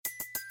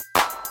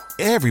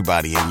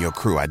Everybody in your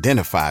crew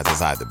identifies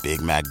as either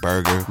Big Mac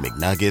Burger,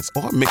 McNuggets,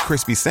 or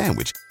McCrispy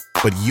Sandwich.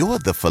 But you're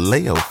the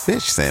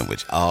Filet-O-Fish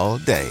Sandwich all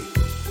day.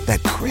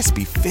 That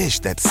crispy fish,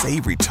 that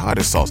savory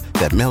tartar sauce,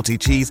 that melty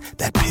cheese,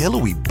 that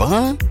pillowy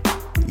bun.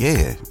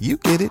 Yeah, you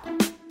get it.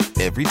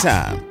 Every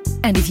time.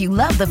 And if you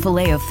love the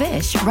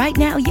Filet-O-Fish, right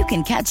now you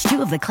can catch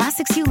two of the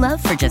classics you love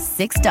for just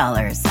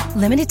 $6.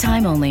 Limited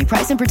time only.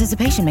 Price and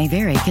participation may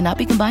vary. Cannot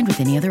be combined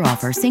with any other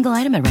offer. Single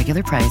item at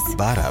regular price.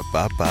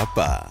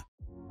 Ba-da-ba-ba-ba.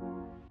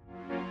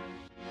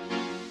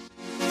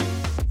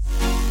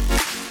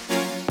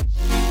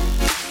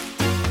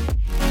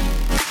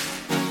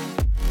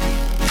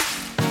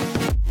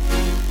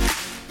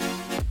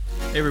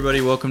 Hey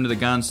everybody, welcome to the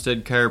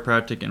Gonstead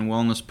Chiropractic and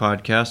Wellness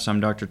Podcast. I'm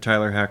Dr.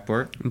 Tyler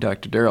Hackbart. I'm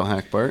Dr. Daryl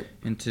Hackbart.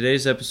 In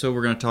today's episode,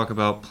 we're going to talk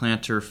about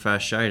plantar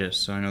fasciitis.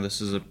 So I know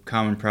this is a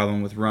common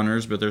problem with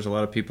runners, but there's a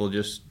lot of people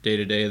just day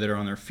to day that are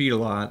on their feet a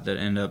lot that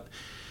end up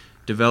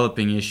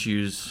developing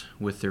issues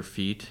with their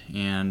feet.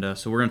 And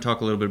so we're going to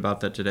talk a little bit about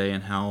that today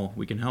and how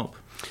we can help.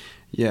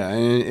 Yeah,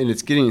 and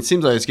it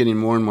seems like it's getting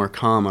more and more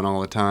common all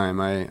the time.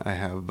 I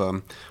have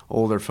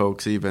older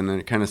folks even,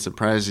 and it kind of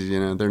surprises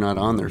you, they're not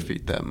on their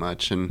feet that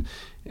much. But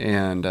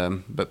plantar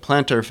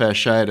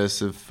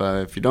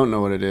fasciitis, if you don't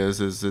know what it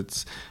is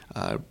it's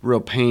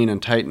real pain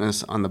and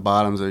tightness on the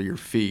bottoms of your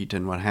feet.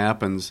 And what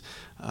happens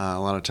a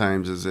lot of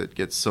times is it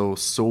gets so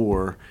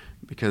sore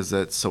because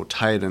that's so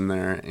tight in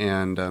there.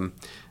 And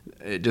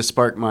it just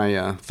sparked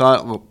my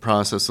thought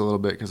process a little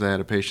bit because I had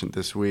a patient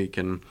this week,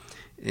 and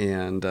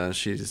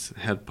she's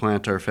had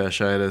plantar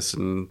fasciitis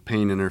and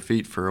pain in her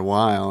feet for a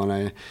while,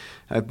 and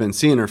I've been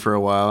seeing her for a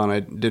while, and I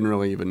didn't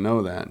really even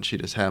know that, and she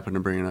just happened to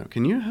bring it up.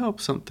 Can you help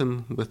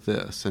something with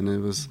this? And it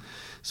was,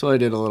 so I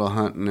did a little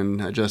hunting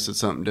and adjusted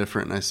something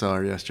different, and I saw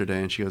her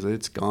yesterday, and she goes,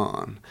 it's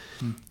gone.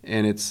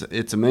 And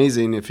it's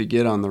amazing if you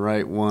get on the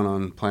right one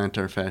on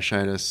plantar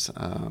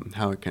fasciitis,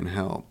 how it can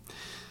help.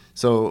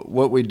 So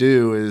what we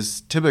do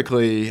is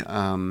typically,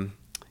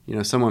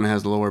 someone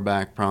has lower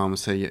back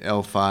problems, say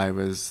L5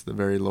 is the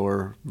very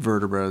lower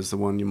vertebra is the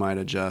one you might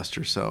adjust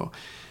or so.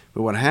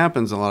 But what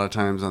happens a lot of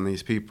times on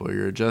these people,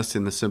 you're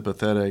adjusting the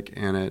sympathetic,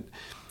 and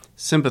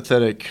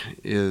sympathetic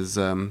is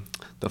the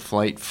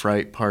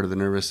flight-fright part of the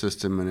nervous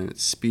system, and it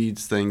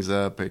speeds things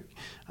up, it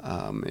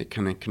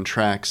kind of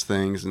contracts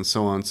things and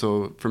so on.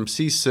 So from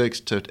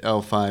C6 to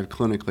L5,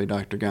 clinically,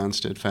 Dr.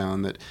 Gonstead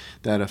found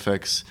that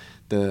affects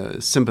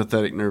the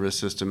sympathetic nervous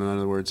system. In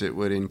other words, it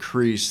would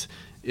increase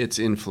its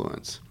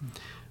influence.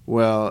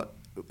 Well,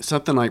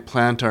 something like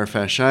plantar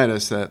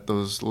fasciitis, that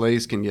those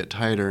legs can get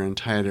tighter and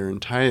tighter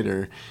and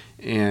tighter,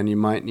 and you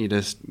might need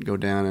to go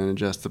down and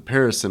adjust the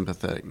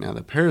parasympathetic. Now,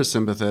 the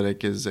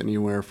parasympathetic is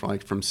anywhere from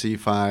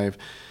C5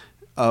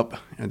 up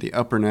at the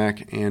upper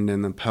neck and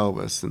in the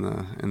pelvis,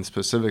 and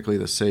specifically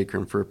the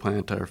sacrum for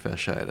plantar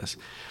fasciitis.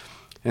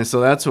 And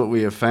so that's what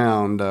we have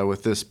found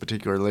with this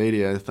particular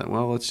lady. I thought,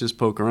 well, let's just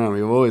poke around.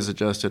 We've always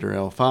adjusted her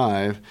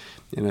L5,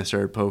 and I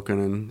started poking,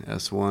 and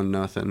S1,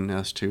 nothing,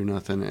 S2,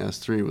 nothing,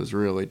 S3 was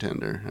really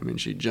tender. I mean,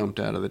 she jumped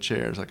out of the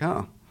chair. It's like,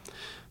 oh,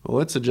 well,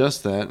 let's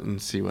adjust that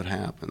and see what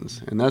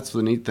happens. And that's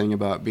the neat thing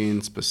about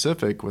being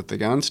specific with the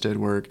Gonstead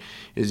work,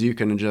 is you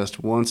can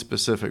adjust one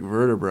specific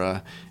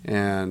vertebra,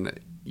 and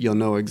you'll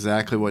know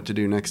exactly what to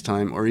do next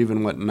time, or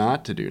even what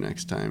not to do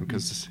next time,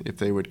 because if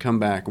they would come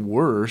back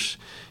worse,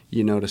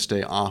 you know to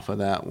stay off of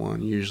that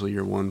one. Usually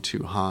you're one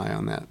too high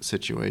on that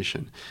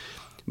situation.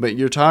 But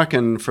you're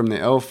talking from the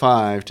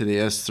L5 to the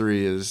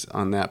S3 is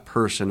on that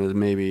person is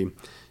maybe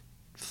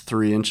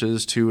 3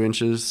 inches, 2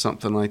 inches,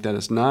 something like that.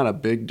 It's not a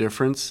big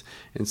difference.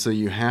 And so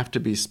you have to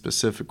be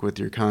specific with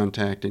your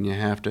contact, and you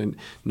have to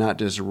not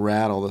just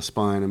rattle the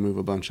spine and move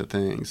a bunch of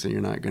things, so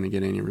you're not going to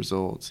get any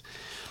results.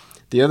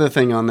 The other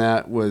thing on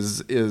that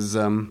is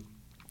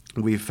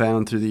we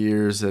found through the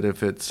years that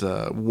if it's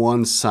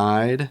one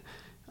side,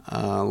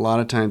 a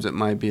lot of times it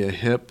might be a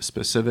hip,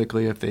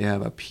 specifically if they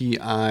have a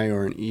PI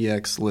or an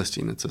EX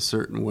listing. It's a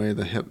certain way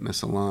the hip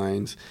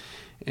misaligns.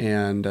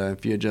 And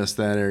if you adjust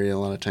that area, a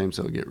lot of times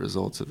they'll get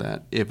results of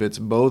that. If it's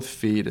both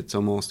feet, it's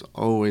almost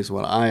always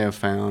what I have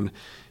found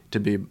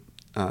to be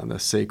the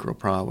sacral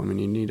problem.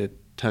 And you need to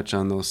touch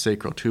on those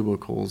sacral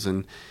tubercles,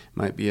 and it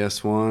might be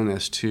S1,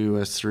 S2,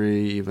 S3,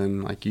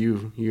 even like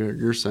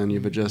your son,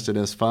 you've adjusted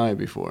S5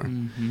 before.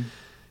 Mm-hmm.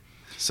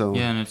 So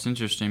yeah, and it's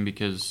interesting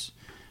because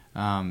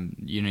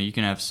you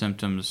can have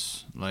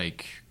symptoms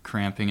like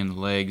cramping in the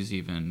legs,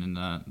 even, and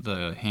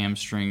the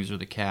hamstrings or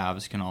the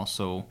calves can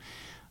also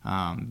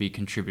be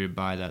contributed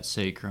by that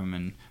sacrum.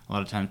 And a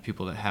lot of times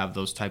people that have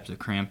those types of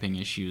cramping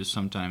issues,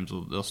 sometimes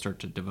they'll start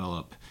to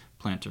develop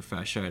plantar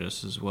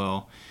fasciitis as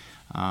well.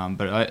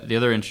 But the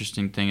other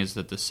interesting thing is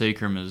that the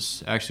sacrum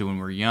is actually, when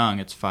we're young,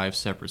 it's 5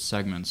 separate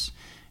segments.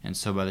 And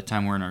so by the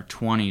time we're in our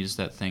 20s,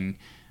 that thing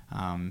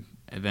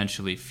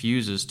eventually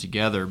fuses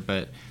together.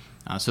 But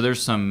so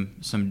there's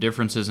some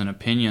differences in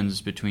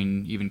opinions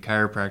between even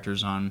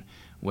chiropractors on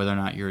whether or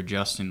not you're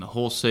adjusting the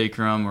whole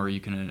sacrum or you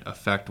can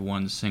affect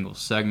one single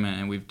segment.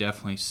 And we've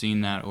definitely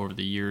seen that over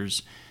the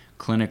years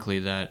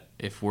clinically, that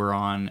if we're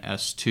on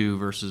S2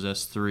 versus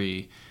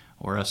S3,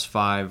 or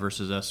S5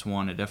 versus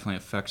S1, it definitely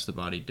affects the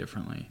body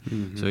differently.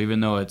 So even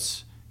though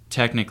it's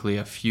technically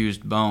a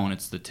fused bone,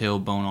 it's the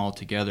tailbone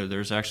altogether,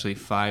 there's actually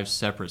 5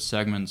 separate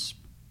segments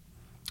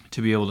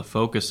to be able to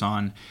focus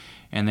on,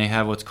 and they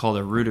have what's called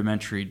a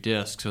rudimentary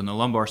disc. So in the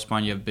lumbar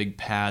spine, you have big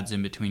pads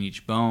in between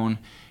each bone,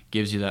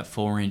 gives you that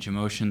full range of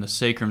motion. The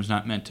sacrum's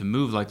not meant to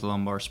move like the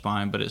lumbar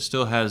spine, but it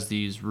still has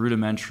these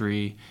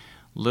rudimentary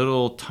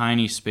little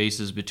tiny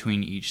spaces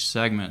between each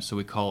segment, so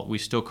we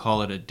still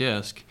call it a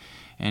disc.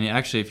 And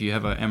actually, if you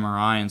have an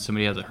MRI and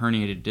somebody has a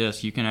herniated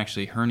disc, you can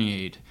actually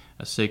herniate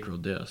a sacral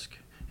disc,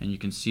 and you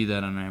can see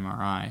that on an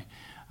MRI.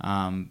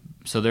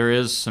 So there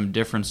is some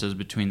differences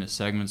between the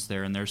segments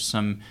there, and there's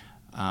some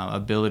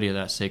ability of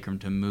that sacrum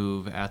to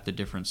move at the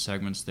different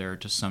segments there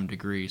to some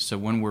degree. So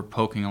when we're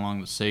poking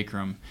along the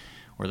sacrum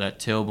or that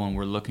tailbone,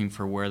 we're looking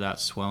for where that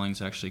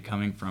swelling's actually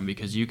coming from,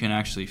 because you can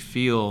actually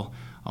feel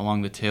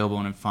along the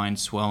tailbone and find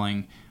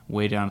swelling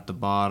way down at the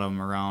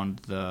bottom around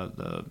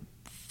the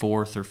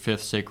 4th or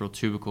 5th sacral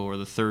tubercle or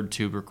the 3rd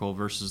tubercle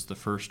versus the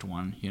first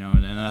one,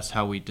 and that's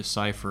how we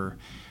decipher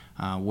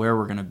where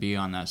we're going to be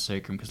on that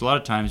sacrum. Because a lot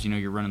of times,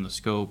 you're running the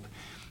scope,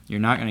 you're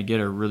not going to get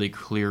a really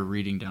clear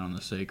reading down on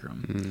the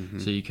sacrum.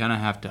 So you kind of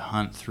have to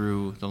hunt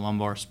through the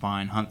lumbar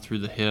spine, hunt through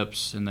the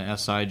hips and the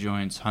SI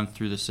joints, hunt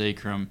through the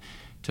sacrum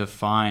to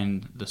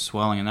find the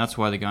swelling. And that's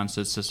why the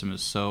Gonstead system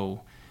is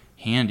so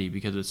handy,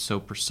 because it's so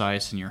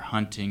precise, and you're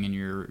hunting and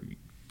you're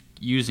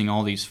using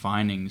all these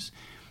findings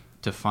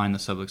to find the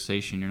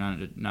subluxation.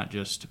 You're not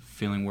just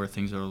feeling where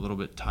things are a little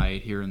bit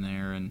tight here and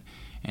there, and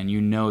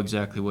you know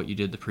exactly what you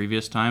did the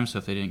previous time, so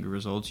if they didn't get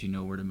results, you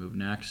know where to move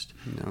next.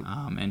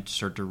 And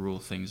start to rule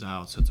things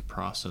out. So it's a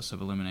process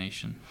of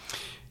elimination.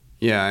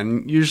 Yeah,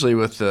 and usually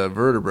with the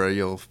vertebra,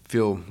 you'll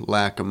feel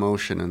lack of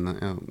motion in the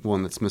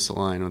one that's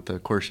misaligned.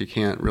 Of course, you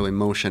can't really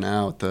motion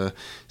out the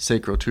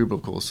sacral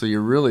tubercle, so you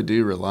really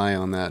do rely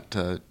on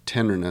that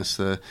tenderness,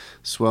 the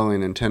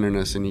swelling and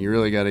tenderness, and you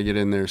really got to get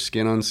in there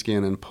skin on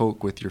skin and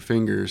poke with your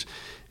fingers.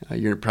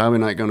 You're probably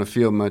not going to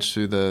feel much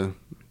through the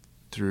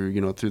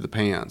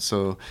pants.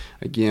 So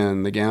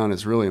again, the gown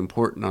is really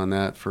important on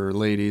that for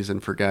ladies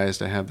and for guys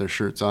to have their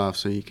shirts off,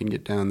 so you can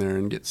get down there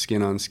and get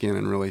skin on skin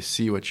and really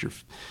see what you're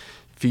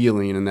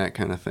feeling and that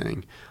kind of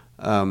thing.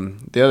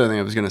 The other thing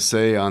I was going to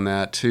say on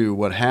that too,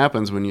 what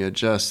happens when you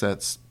adjust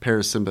that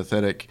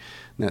parasympathetic,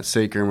 that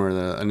sacrum or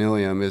the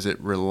ilium, is it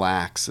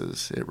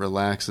relaxes. It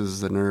relaxes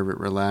the nerve, it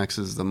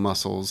relaxes the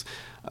muscles.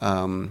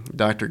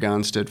 Dr.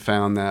 Gonstead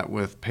found that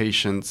with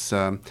patients,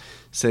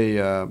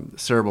 say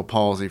cerebral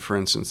palsy, for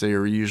instance, they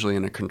are usually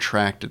in a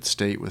contracted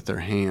state with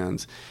their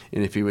hands.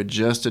 And if you would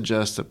just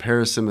adjust the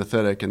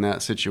parasympathetic in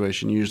that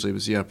situation, usually it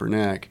was the upper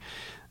neck,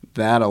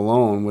 that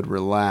alone would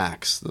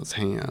relax those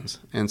hands.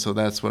 And so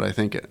that's what I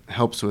think it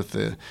helps with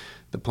the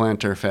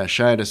plantar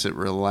fasciitis. It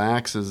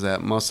relaxes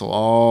that muscle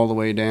all the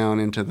way down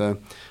into the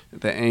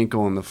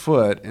ankle and the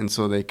foot, and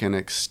so they can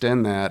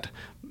extend that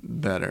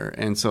better.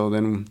 And so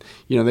then,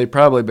 they've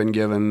probably been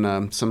given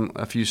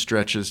a few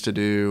stretches to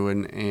do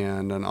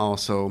and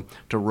also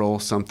to roll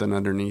something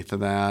underneath of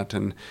that.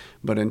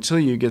 But until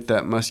you get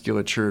that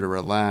musculature to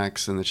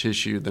relax and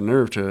the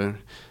nerve to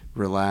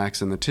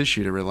relax and the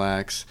tissue to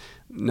relax,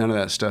 none of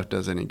that stuff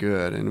does any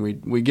good. And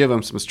we give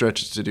them some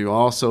stretches to do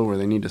also, where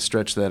they need to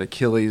stretch that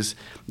Achilles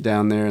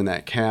down there and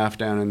that calf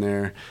down in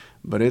there.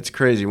 But it's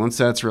crazy. Once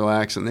that's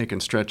relaxed and they can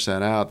stretch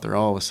that out, they're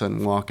all of a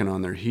sudden walking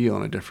on their heel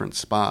in a different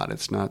spot.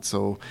 It's not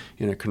so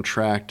in a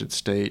contracted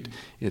state.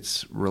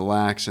 It's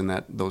relaxed, and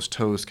that those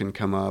toes can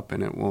come up,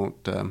 and it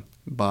won't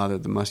bother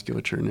the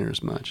musculature near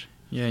as much.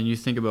 Yeah, and you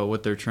think about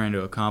what they're trying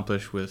to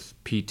accomplish with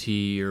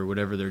PT or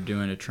whatever they're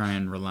doing to try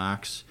and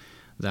relax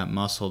that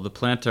muscle. The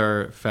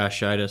plantar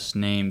fasciitis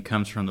name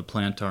comes from the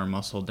plantar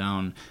muscle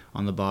down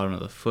on the bottom of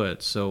the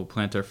foot. So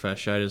plantar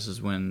fasciitis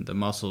is when the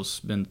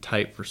muscle's been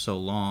tight for so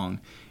long,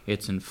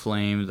 it's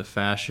inflamed. The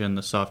fascia and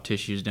the soft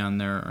tissues down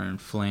there are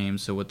inflamed.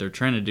 So what they're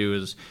trying to do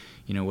is,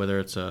 whether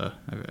it's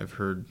I've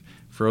heard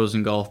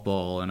frozen golf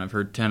ball, and I've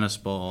heard tennis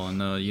ball, and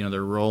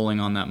they're rolling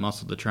on that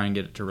muscle to try and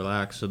get it to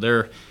relax. So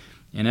they're,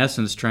 in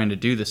essence, trying to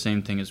do the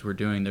same thing as we're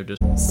doing. They're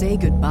just Say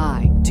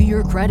goodbye to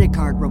your credit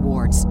card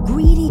rewards.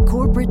 Greedy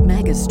corporate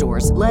mega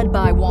stores, led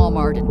by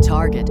Walmart and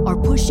Target, are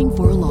pushing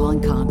for a law in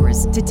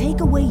Congress to take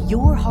away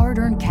your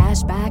hard-earned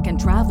cash back and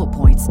travel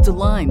points to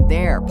line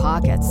their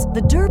pockets.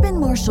 The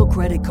Durbin-Marshall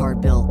credit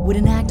card bill would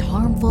enact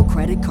harmful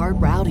credit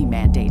card routing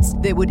mandates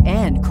that would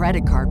end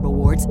credit card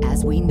rewards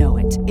as we know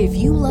it. If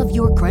you love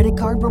your credit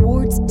card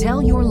rewards,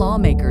 tell your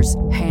lawmakers,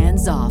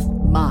 hands off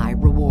my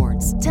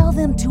rewards. Tell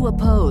them to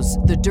oppose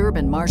the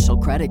Durbin-Marshall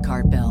credit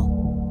card bill.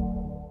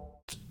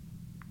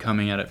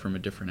 Coming at it from a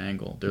different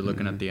angle. They're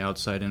looking at the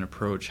outside-in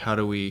approach. How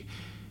do we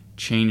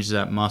change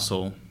that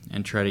muscle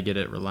and try to get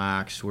it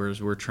relaxed,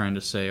 whereas we're trying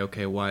to say,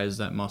 okay, why is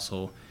that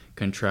muscle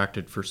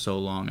contracted for so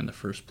long in the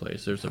first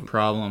place? There's a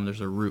problem,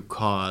 there's a root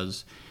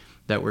cause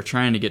that we're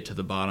trying to get to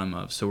the bottom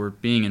of. So we're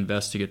being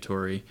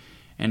investigatory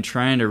and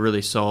trying to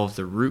really solve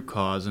the root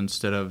cause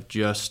instead of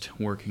just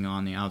working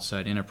on the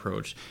outside-in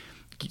approach.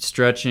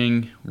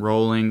 stretching,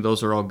 rolling,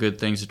 those are all good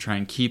things to try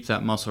and keep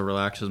that muscle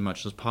relaxed as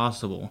much as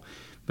possible.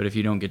 But if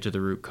you don't get to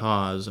the root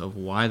cause of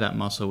why that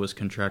muscle was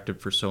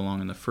contracted for so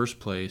long in the first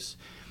place,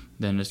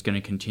 then it's going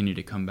to continue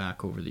to come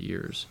back over the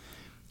years.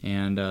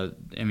 And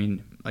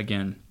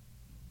again,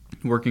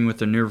 working with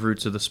the nerve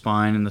roots of the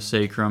spine and the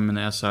sacrum and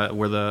the SI,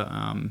 where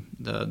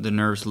the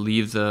nerves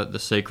leave the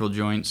sacral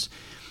joints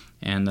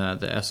and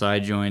the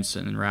SI joints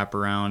and wrap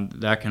around,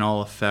 that can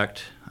all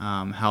affect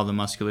how the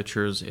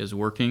musculature is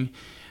working.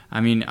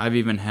 I've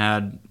even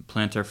had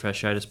plantar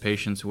fasciitis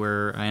patients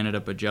where I ended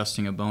up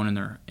adjusting a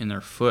bone in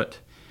their foot,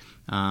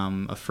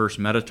 a first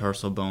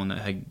metatarsal bone that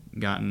had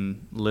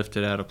gotten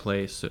lifted out of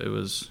place. It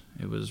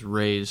was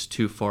raised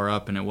too far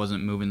up and it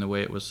wasn't moving the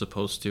way it was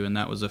supposed to, and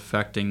that was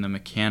affecting the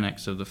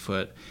mechanics of the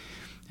foot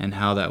and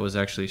how that was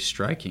actually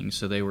striking.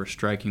 So they were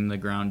striking the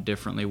ground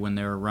differently when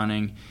they were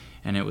running,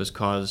 and it was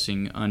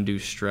causing undue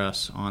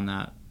stress on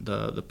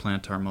the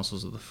plantar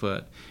muscles of the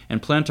foot.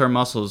 And plantar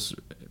muscles,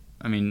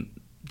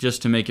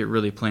 just to make it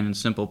really plain and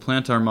simple,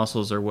 plantar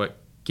muscles are what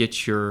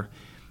gets your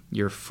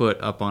foot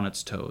up on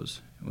its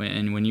toes.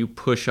 And when you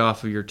push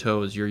off of your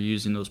toes, you're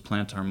using those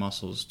plantar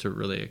muscles to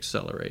really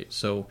accelerate.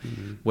 So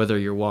whether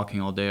you're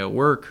walking all day at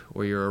work,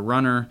 or you're a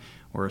runner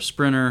or a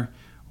sprinter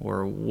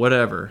or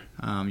whatever,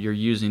 you're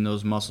using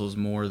those muscles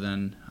more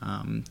than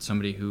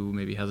somebody who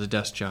maybe has a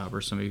desk job or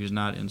somebody who's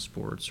not in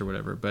sports or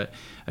whatever. But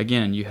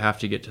again, you have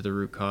to get to the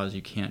root cause.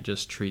 You can't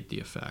just treat the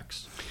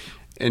effects.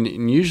 And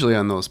usually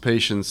on those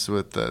patients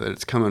with that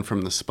it's coming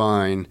from the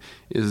spine,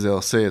 is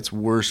they'll say it's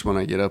worse when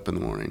I get up in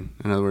the morning.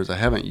 In other words, I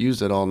haven't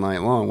used it all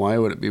night long. Why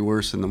would it be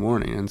worse in the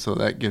morning? And so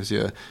that gives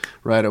you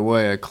right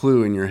away a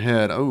clue in your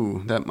head,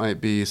 oh, that might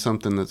be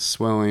something that's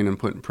swelling and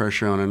putting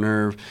pressure on a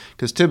nerve.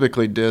 Because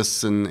typically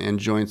discs and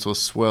joints will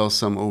swell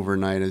some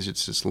overnight as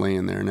it's just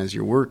laying there. And as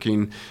you're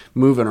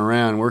moving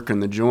around, working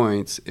the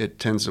joints, it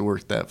tends to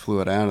work that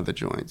fluid out of the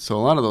joint. So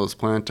a lot of those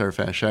plantar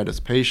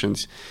fasciitis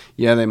patients,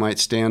 yeah, they might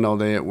stand all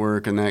day at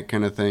work and that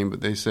kind of thing, but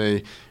they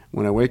say,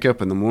 when I wake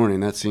up in the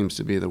morning, that seems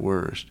to be the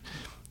worst.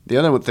 The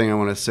other thing I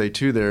want to say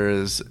too there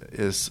is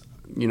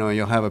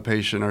you'll have a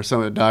patient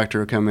or a doctor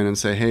will come in and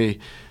say, hey,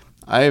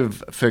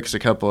 I've fixed a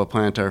couple of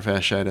plantar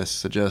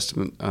fasciitis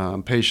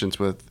adjustment patients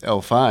with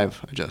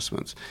L5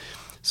 adjustments.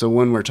 So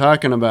when we're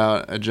talking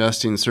about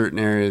adjusting certain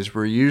areas,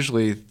 we're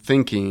usually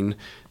thinking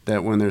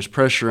that when there's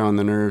pressure on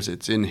the nerves,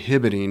 it's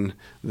inhibiting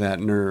that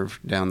nerve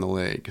down the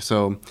leg.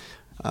 So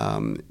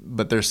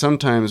but there's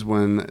sometimes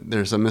when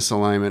there's a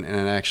misalignment and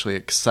it actually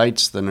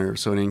excites the nerve,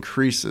 so it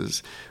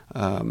increases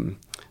the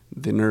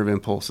nerve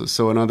impulses.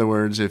 So in other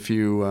words, if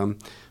you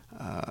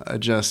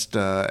adjust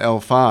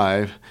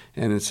L5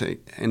 and it's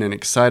in an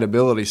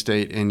excitability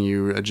state and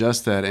you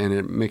adjust that and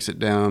it makes it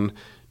down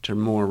to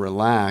more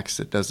relaxed,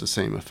 it does the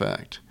same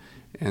effect.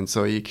 And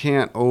so you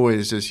can't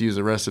always just use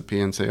a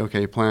recipe and say,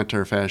 okay,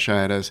 plantar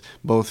fasciitis,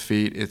 both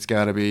feet, it's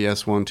got to be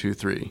S1, 2,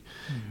 3.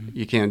 Mm-hmm.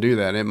 You can't do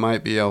that. It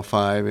might be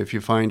L5. If you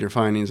find your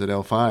findings at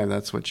L5,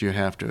 that's what you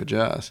have to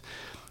adjust.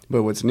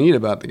 But what's neat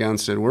about the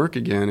Gunstead work,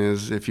 again,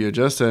 is if you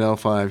adjust that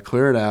L5,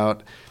 clear it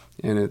out,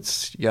 and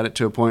you got it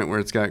to a point where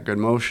it's got good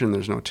motion,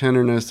 there's no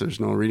tenderness, there's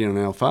no reading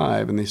on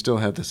L5, and they still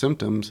have the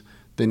symptoms,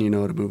 then you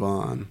know to move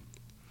on.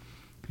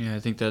 Yeah, I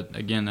think that,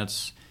 again,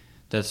 that's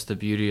the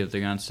beauty of the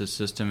Gunstead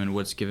system and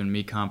what's given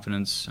me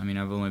confidence. I've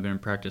only been in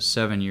practice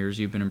 7 years.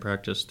 You've been in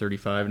practice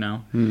 35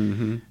 now.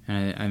 Mm-hmm.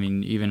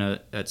 And even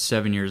at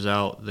 7 years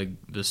out,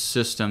 the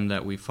system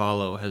that we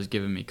follow has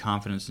given me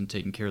confidence in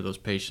taking care of those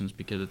patients,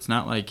 because it's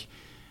not like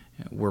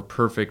we're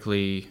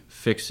perfectly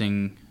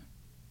fixing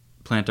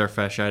plantar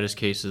fasciitis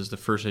cases the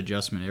first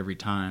adjustment every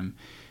time.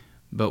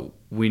 But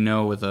we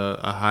know with a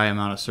high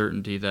amount of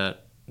certainty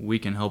that we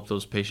can help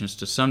those patients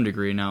to some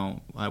degree.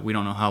 Now, we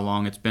don't know how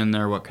long it's been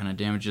there, what kind of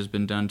damage has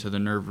been done to the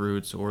nerve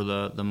roots or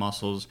the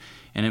muscles,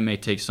 and it may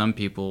take some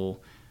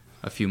people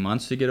a few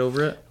months to get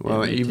over it.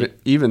 Well,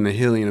 even the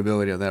healing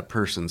ability of that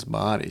person's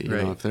body.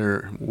 Right. If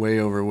they're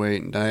way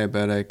overweight and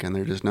diabetic and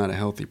they're just not a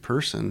healthy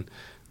person,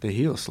 they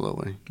heal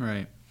slowly.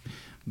 Right.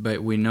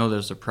 But we know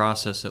there's a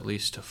process at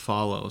least to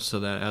follow,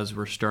 so that as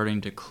we're starting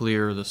to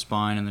clear the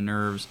spine and the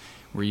nerves,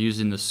 we're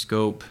using the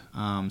scope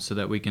so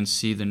that we can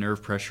see the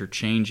nerve pressure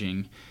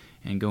changing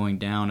and going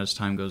down as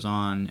time goes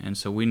on. And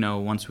so we know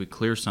once we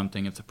clear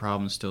something, if the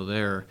problem's still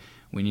there,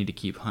 we need to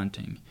keep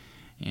hunting.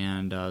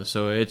 And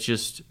so it's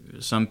just,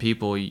 some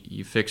people,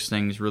 you fix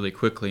things really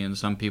quickly, and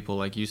some people,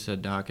 like you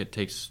said, Doc, it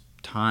takes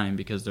time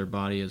because their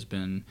body has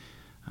been,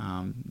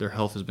 their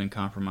health has been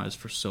compromised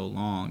for so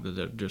long that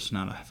they're just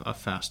not a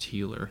fast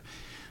healer.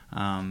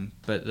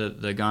 But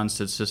the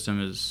Gunstead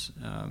system is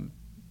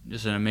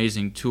just an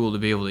amazing tool to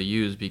be able to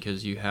use,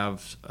 because you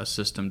have a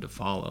system to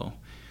follow.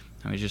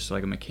 Just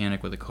like a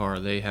mechanic with a car,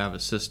 they have a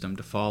system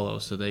to follow,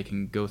 so they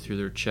can go through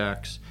their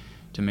checks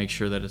to make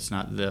sure that it's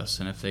not this.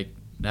 And if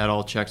that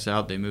all checks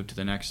out, they move to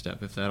the next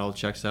step. If that all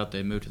checks out,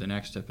 they move to the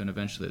next step, and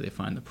eventually they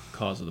find the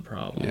cause of the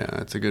problem. Yeah,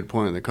 that's a good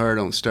point. The car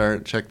don't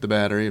start, check the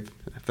battery.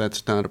 If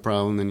that's not a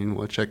problem, then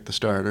we'll check the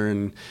starter,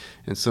 and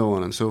so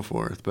on and so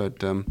forth.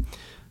 But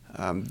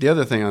The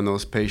other thing on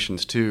those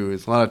patients too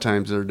is a lot of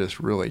times they're just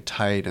really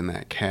tight in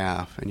that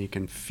calf, and you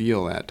can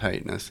feel that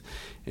tightness.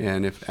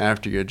 And if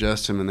after you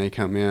adjust them and they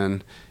come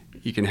in,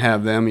 you can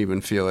have them even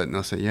feel it, and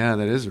they'll say, yeah,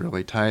 that is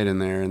really tight in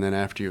there. And then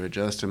after you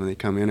adjust them and they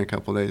come in a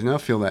couple of days, and they'll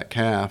feel that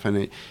calf,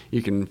 and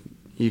you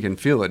can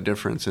feel a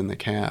difference in the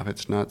calf.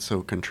 It's not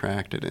so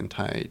contracted and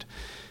tight.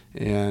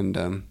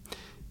 And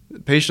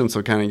patients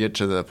will kind of get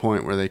to the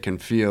point where they can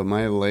feel,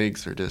 my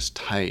legs are just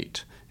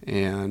tight,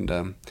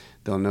 and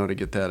they'll know to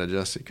get that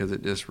adjusted because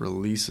it just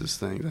releases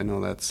things. I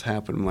know that's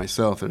happened to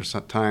myself. There's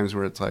some times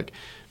where it's like,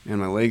 man,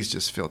 my legs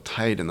just feel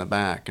tight in the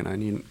back, and I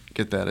need to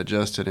get that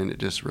adjusted, and it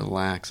just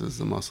relaxes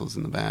the muscles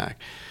in the back.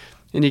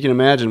 And you can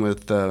imagine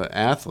with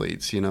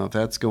athletes, if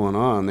that's going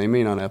on, they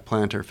may not have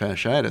plantar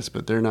fasciitis,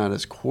 but they're not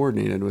as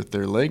coordinated with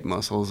their leg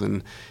muscles,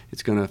 and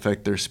it's going to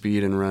affect their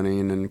speed and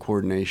running and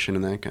coordination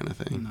and that kind of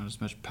thing. Not as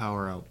much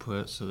power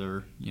output, so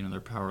they're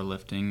power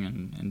lifting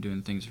and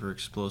doing things for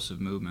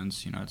explosive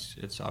movements.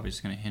 It's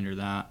obviously going to hinder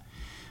that.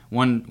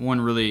 One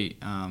really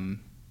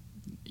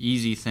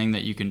easy thing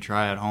that you can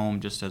try at home,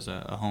 just as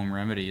a home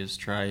remedy, is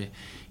try,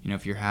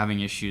 if you're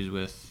having issues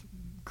with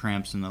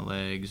cramps in the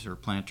legs or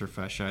plantar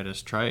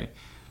fasciitis, try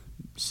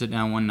sit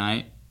down one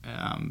night,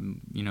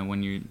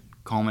 when you're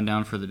calming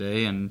down for the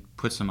day, and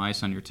put some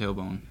ice on your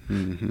tailbone.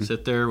 Mm-hmm.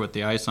 Sit there with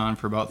the ice on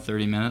for about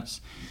 30 minutes.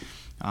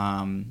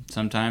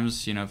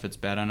 Sometimes, if it's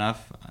bad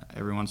enough,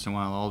 every once in a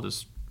while I'll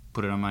just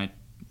put it on my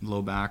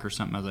low back or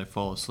something as I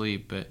fall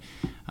asleep. But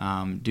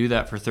do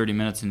that for 30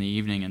 minutes in the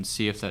evening and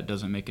see if that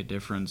doesn't make a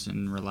difference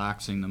in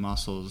relaxing the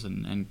muscles.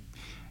 And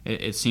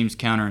it seems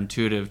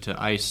counterintuitive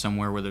to ice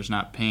somewhere where there's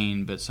not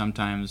pain, but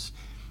sometimes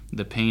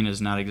the pain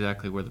is not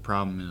exactly where the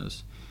problem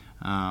is.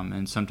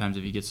 And sometimes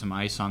if you get some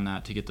ice on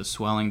that to get the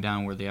swelling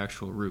down where the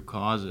actual root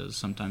cause is,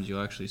 sometimes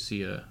you'll actually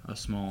see a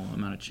small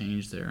amount of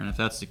change there. And if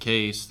that's the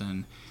case,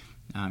 then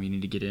you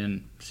need to get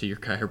in, see your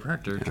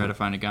chiropractor, try to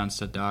find a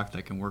Gonstead doc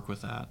that can work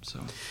with that.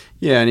 So,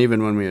 yeah, and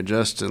even when we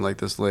adjusted, like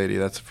this lady,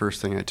 that's the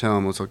first thing I tell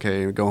them was,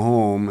 okay, go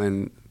home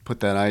and put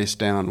that ice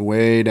down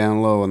way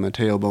down low in the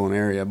tailbone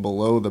area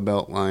below the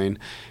belt line,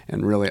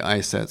 and really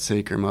ice that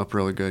sacrum up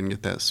really good and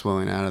get that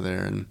swelling out of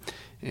there.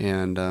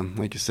 And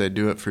like you said,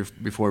 do it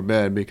before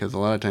bed, because a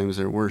lot of times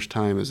their worst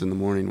time is in the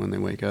morning when they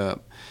wake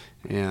up.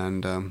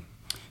 And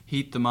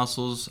heat the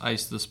muscles,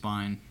 ice the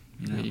spine.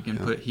 You can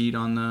put heat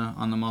on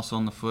the muscle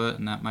in the foot,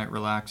 and that might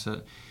relax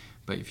it.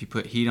 But if you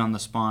put heat on the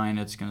spine,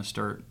 it's going to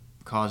start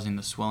causing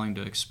the swelling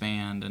to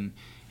expand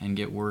and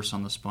get worse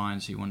on the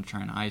spine. So you want to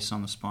try and ice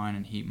on the spine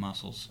and heat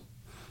muscles.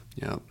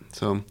 Yeah.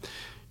 So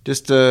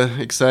just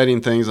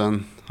exciting things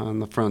on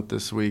the front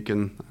this week,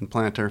 and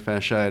plantar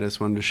fasciitis.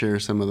 Wanted to share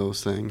some of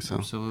those things. So.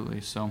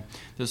 Absolutely. So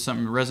if this is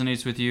something that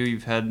resonates with you,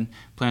 you've had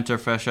plantar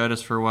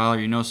fasciitis for a while, or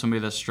you know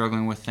somebody that's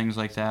struggling with things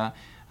like that,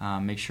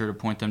 make sure to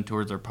point them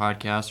towards our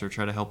podcast, or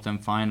try to help them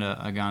find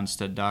a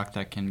Gonstead doc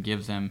that can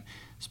give them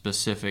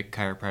specific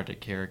chiropractic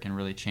care. It can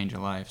really change a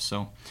life.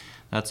 So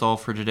that's all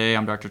for today.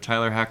 I'm Dr.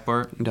 Tyler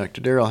Hackbart. And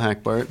Dr. Daryl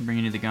Hackbart.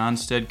 Bringing you the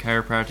Gonstead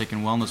chiropractic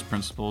and wellness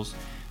principles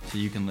so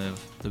you can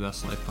live the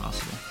best life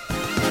possible.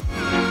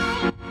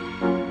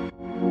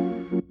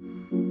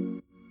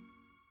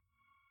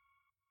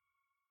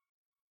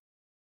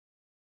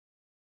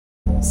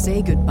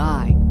 Say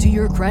goodbye to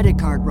your credit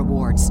card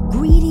rewards.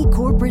 Greedy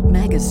corporate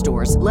mega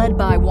stores, led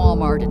by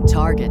Walmart and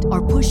Target,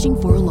 are pushing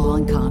for a law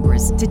in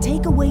Congress to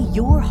take away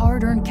your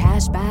hard-earned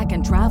cash back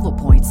and travel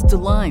points to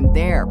line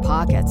their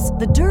pockets.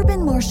 The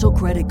Durbin-Marshall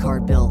credit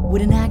card bill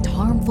would enact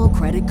harmful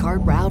credit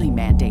card routing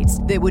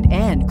mandates that would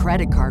end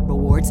credit card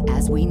rewards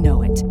as we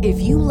know it.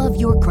 If you love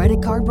your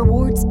credit card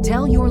rewards,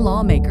 tell your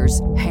lawmakers,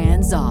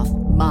 hands off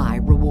my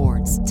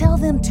rewards. Tell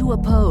them to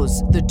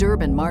oppose the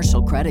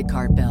Durbin-Marshall credit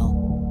card bill.